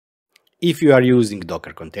If you are using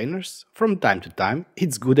Docker containers, from time to time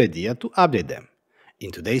it's a good idea to update them.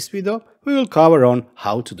 In today's video, we will cover on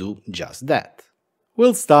how to do just that.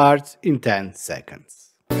 We'll start in 10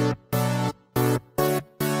 seconds.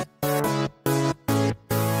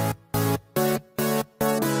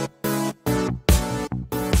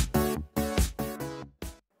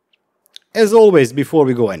 As always, before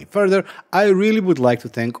we go any further, I really would like to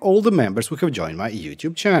thank all the members who have joined my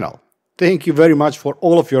YouTube channel. Thank you very much for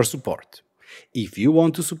all of your support. If you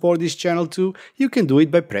want to support this channel too, you can do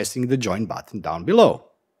it by pressing the join button down below.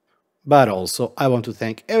 But also, I want to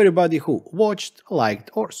thank everybody who watched,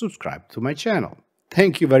 liked or subscribed to my channel.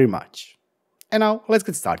 Thank you very much. And now, let's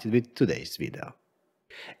get started with today's video.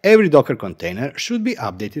 Every Docker container should be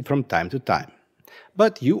updated from time to time.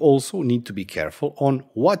 But you also need to be careful on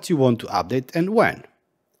what you want to update and when.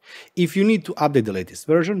 If you need to update the latest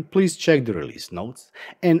version, please check the release notes,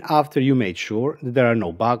 and after you made sure that there are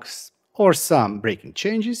no bugs or some breaking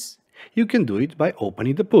changes, you can do it by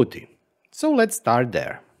opening the putty. So let's start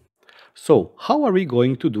there. So how are we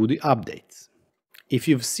going to do the updates? If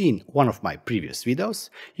you've seen one of my previous videos,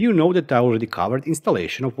 you know that I already covered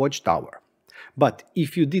installation of Watchtower. But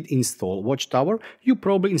if you did install Watchtower, you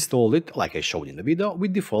probably installed it, like I showed in the video,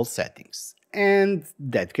 with default settings. And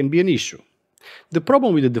that can be an issue. The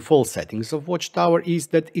problem with the default settings of Watchtower is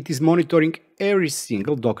that it is monitoring every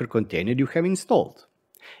single Docker container you have installed.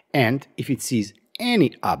 And if it sees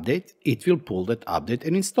any update, it will pull that update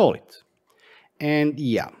and install it. And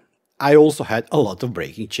yeah, I also had a lot of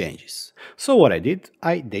breaking changes. So what I did,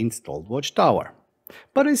 I deinstalled Watchtower.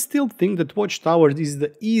 But I still think that Watchtower is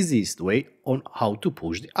the easiest way on how to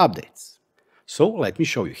push the updates. So let me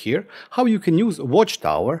show you here how you can use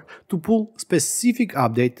Watchtower to pull specific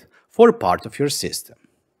update for a part of your system.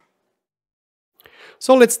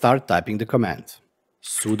 So let's start typing the command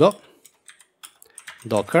sudo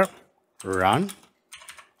docker run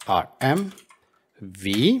rm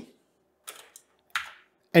v,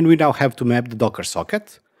 and we now have to map the Docker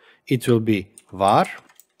socket. It will be var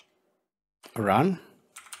run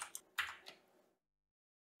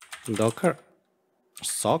docker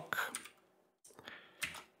sock,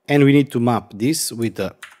 and we need to map this with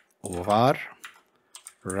the var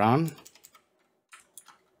run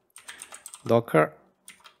docker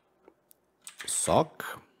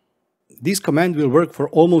sock. This command will work for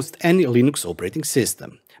almost any Linux operating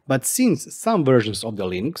system, but since some versions of the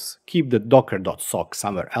Linux keep the docker.sock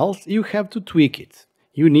somewhere else, you have to tweak it.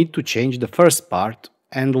 You need to change the first part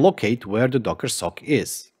and locate where the Docker sock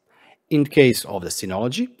is. In case of the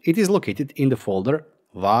Synology, it is located in the folder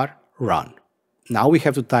var run. Now we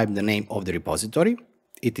have to type the name of the repository.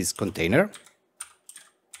 It is container.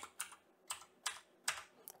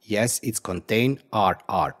 Yes, it's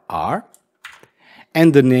containrrr.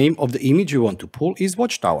 And the name of the image you want to pull is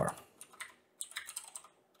Watchtower.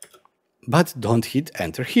 But don't hit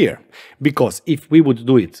enter here, because if we would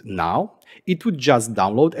do it now, it would just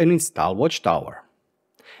download and install Watchtower.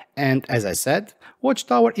 And as I said,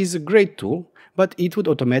 Watchtower is a great tool, but it would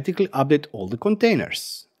automatically update all the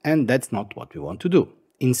containers. And that's not what we want to do.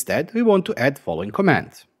 Instead, we want to add following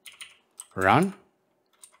command. Run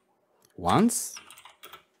once.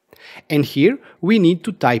 And here we need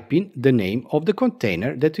to type in the name of the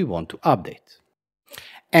container that we want to update.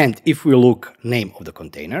 And if we look name of the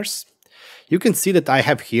containers, you can see that I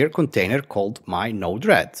have here a container called my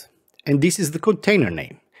node-red. And this is the container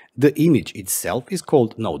name. The image itself is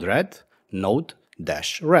called node-red,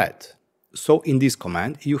 node-red. So in this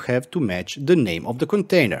command you have to match the name of the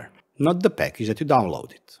container, not the package that you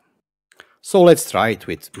downloaded. So let's try it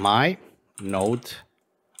with my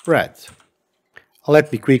node-red.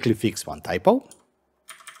 Let me quickly fix one typo.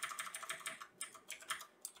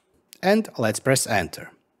 And let's press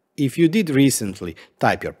enter. If you did recently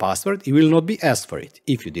type your password, you will not be asked for it.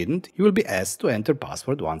 If you didn't, you will be asked to enter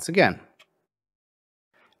password once again.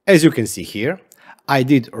 As you can see here, I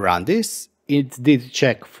did run this, it did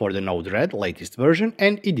check for the node-red latest version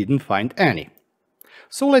and it didn't find any.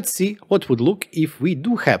 So let's see what would look if we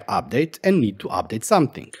do have update and need to update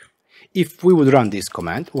something. If we would run this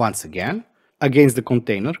command once again against the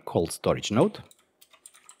container called storagenode,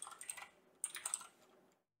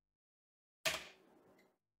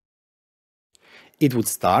 it would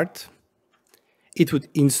start, it would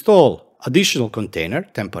install additional container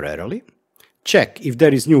temporarily, check if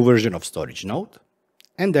there is new version of storagenode,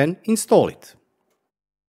 and then install it.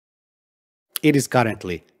 It is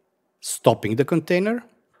currently stopping the container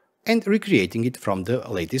and recreating it from the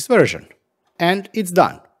latest version. And it's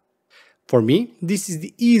done. For me, this is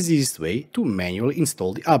the easiest way to manually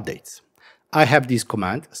install the updates. I have this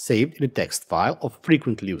command saved in a text file of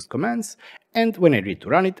frequently used commands, and when I need to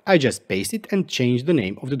run it, I just paste it and change the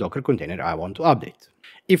name of the Docker container I want to update.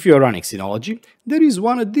 If you are running Synology, there is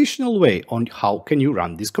one additional way on how can you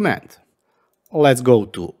run this command. Let's go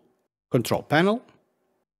to Control Panel,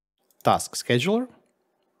 Task Scheduler,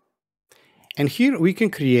 and here we can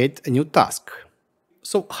create a new task.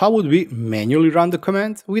 So how would we manually run the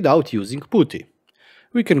command without using PuTTY?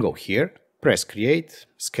 We can go here, press Create,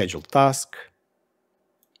 Schedule Task,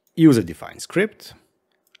 user-defined script,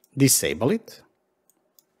 disable it.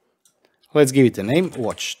 Let's give it a name,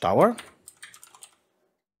 Watchtower.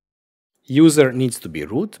 User needs to be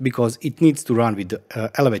root because it needs to run with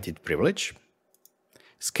the elevated privilege.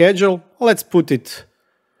 Schedule, let's put it,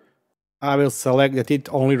 I will select that it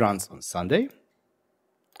only runs on Sunday.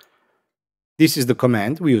 This is the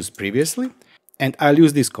command we used previously, and I'll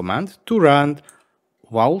use this command to run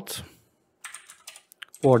vault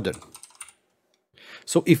warden.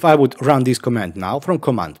 So if I would run this command now from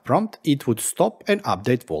command prompt, it would stop and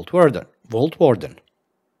update vault warden.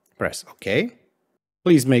 Press OK.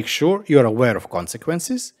 Please make sure you are aware of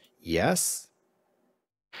consequences. Yes.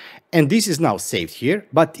 And this is now saved here,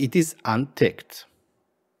 but it is unticked.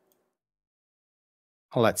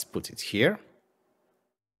 Let's put it here.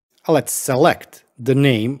 Let's select the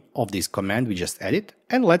name of this command we just added,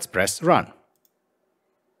 and let's press Run.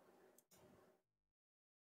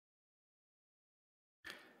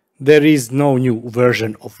 There is no new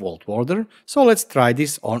version of Vault Warden, so let's try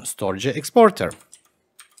this on Storage Exporter.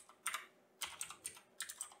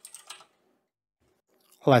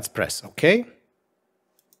 Let's press OK.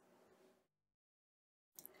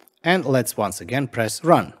 And let's once again press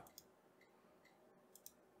Run.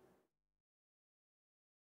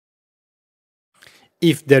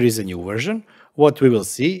 If there is a new version, what we will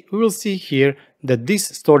see here that this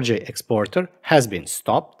Storage Exporter has been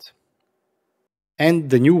stopped and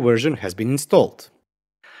the new version has been installed.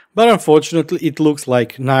 But unfortunately, it looks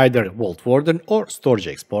like neither Vault Warden or Storage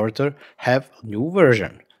Exporter have a new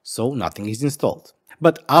version, so nothing is installed.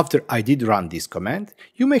 But after I did run this command,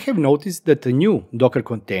 you may have noticed that a new Docker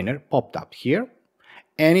container popped up here,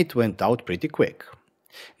 and it went out pretty quick.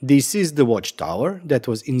 This is the Watchtower that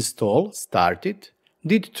was installed, started,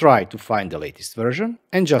 did try to find the latest version,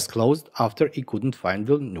 and just closed after it couldn't find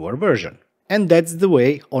the newer version. And that's the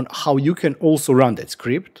way on how you can also run that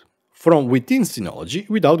script from within Synology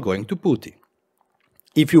without going to PuTTY.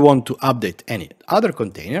 If you want to update any other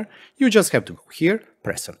container, you just have to go here,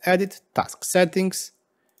 press on Edit, Task Settings,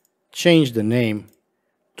 change the name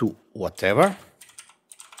to whatever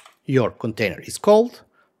your container is called,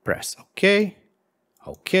 press OK,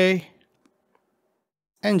 OK,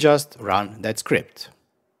 and just run that script.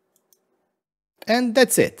 And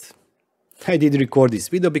that's it. I did record this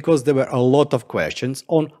video because there were a lot of questions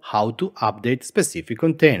on how to update specific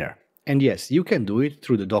container. And yes, you can do it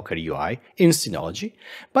through the Docker UI in Synology,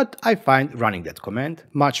 but I find running that command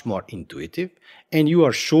much more intuitive and you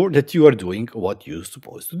are sure that you are doing what you're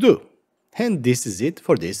supposed to do. And this is it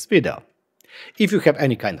for this video. If you have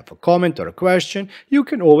any kind of a comment or a question, you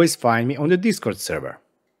can always find me on the Discord server.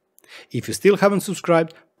 If you still haven't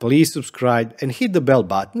subscribed, please subscribe and hit the bell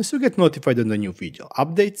button so you get notified on the new video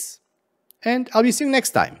updates. And I'll be seeing you next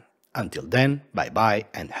time. Until then, bye bye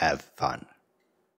and have fun.